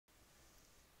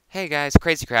Hey guys,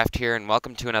 Cra-Z-Craft here, and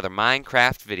welcome to another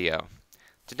Minecraft video.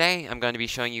 Today I'm going to be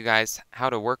showing you guys how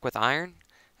to work with iron,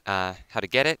 how to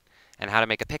get it, and how to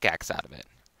make a pickaxe out of it.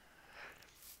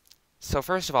 So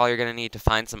first of all, you're going to need to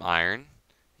find some iron,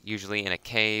 usually in a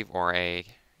cave or a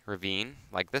ravine,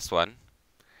 like this one.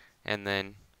 And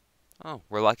then, oh,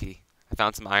 we're lucky. I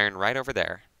found some iron right over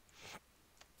there.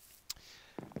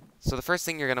 So the first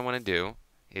thing you're going to want to do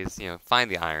is, find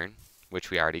the iron,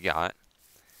 which we already got.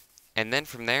 And then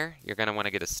from there, you're going to want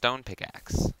to get a stone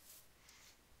pickaxe.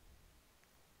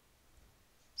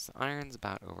 So iron's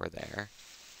about over there.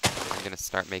 I'm going to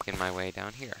start making my way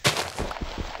down here.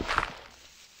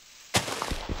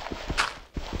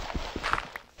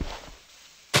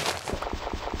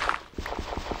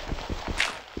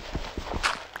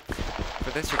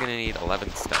 For this, you're going to need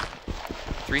 11 stone.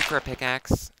 3 for a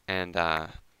pickaxe, and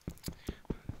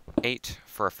 8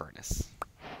 for a furnace.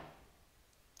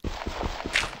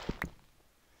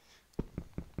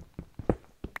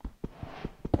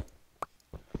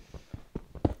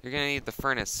 You're going to need the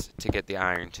furnace to get the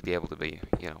iron to be able to be,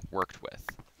 worked with.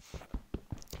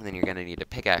 And then you're going to need a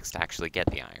pickaxe to actually get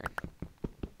the iron.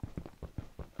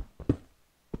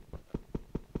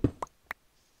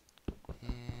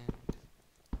 And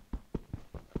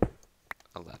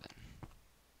 11.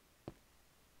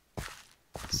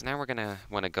 So now we're going to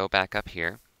want to go back up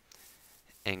here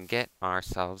and get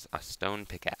ourselves a stone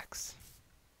pickaxe.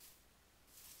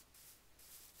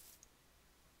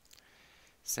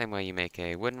 Same way you make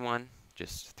a wooden one,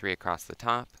 just 3 across the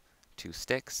top, 2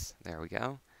 sticks, there we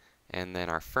go. And then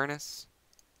our furnace,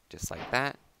 just like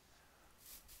that.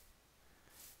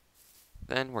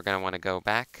 Then we're going to want to go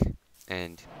back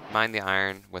and mine the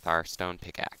iron with our stone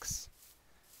pickaxe.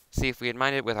 See, if we had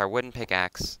mined it with our wooden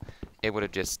pickaxe, it would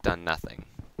have just done nothing.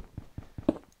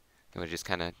 It would have just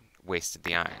kind of wasted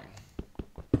the iron.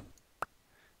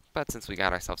 But since we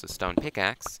got ourselves a stone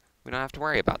pickaxe, we don't have to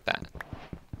worry about that.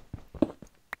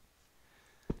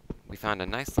 We found a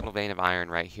nice little vein of iron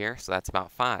right here, so that's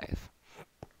about 5.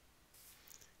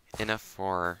 Enough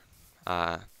for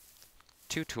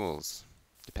 2 tools,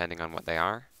 depending on what they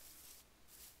are.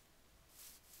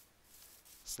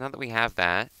 So now that we have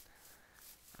that,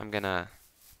 I'm going to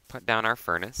put down our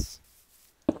furnace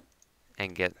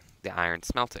and get the iron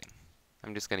smelting.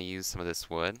 I'm just going to use some of this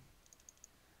wood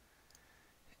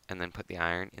and then put the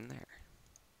iron in there.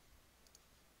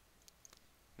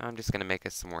 Now I'm just going to make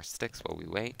us some more sticks while we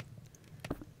wait.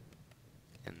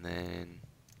 And then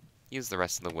use the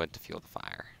rest of the wood to fuel the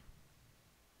fire.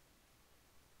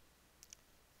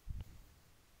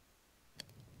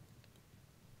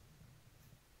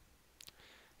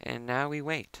 And now we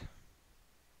wait.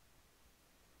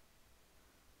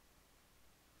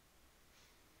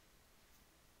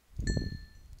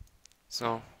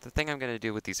 So the thing I'm going to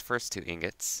do with these first 2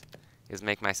 ingots is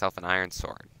make myself an iron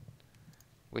sword,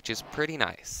 which is pretty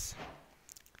nice.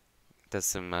 Does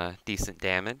some decent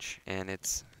damage, and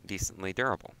it's decently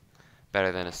durable.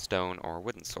 Better than a stone or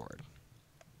wooden sword.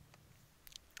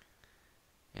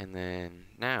 And then,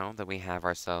 now that we have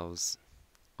ourselves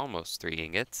almost 3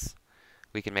 ingots,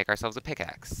 we can make ourselves a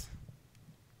pickaxe.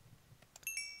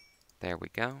 There we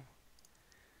go.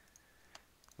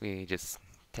 We just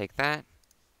take that,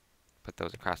 put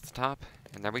those across the top,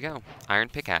 and there we go. Iron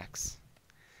pickaxe.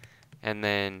 And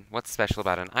then, what's special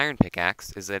about an iron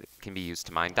pickaxe is that it can be used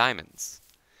to mine diamonds.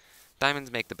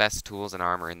 Diamonds make the best tools and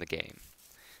armor in the game.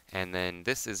 And then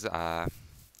this is a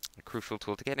crucial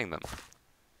tool to getting them.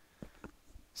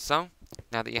 So,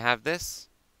 now that you have this,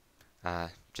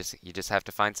 you just have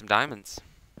to find some diamonds.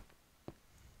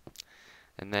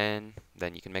 And then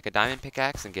you can make a diamond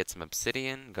pickaxe and get some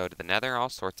obsidian, go to the nether, all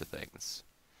sorts of things.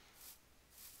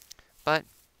 But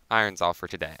iron's all for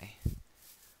today.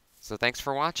 So thanks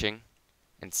for watching,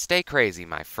 and stay crazy,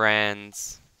 my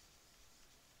friends!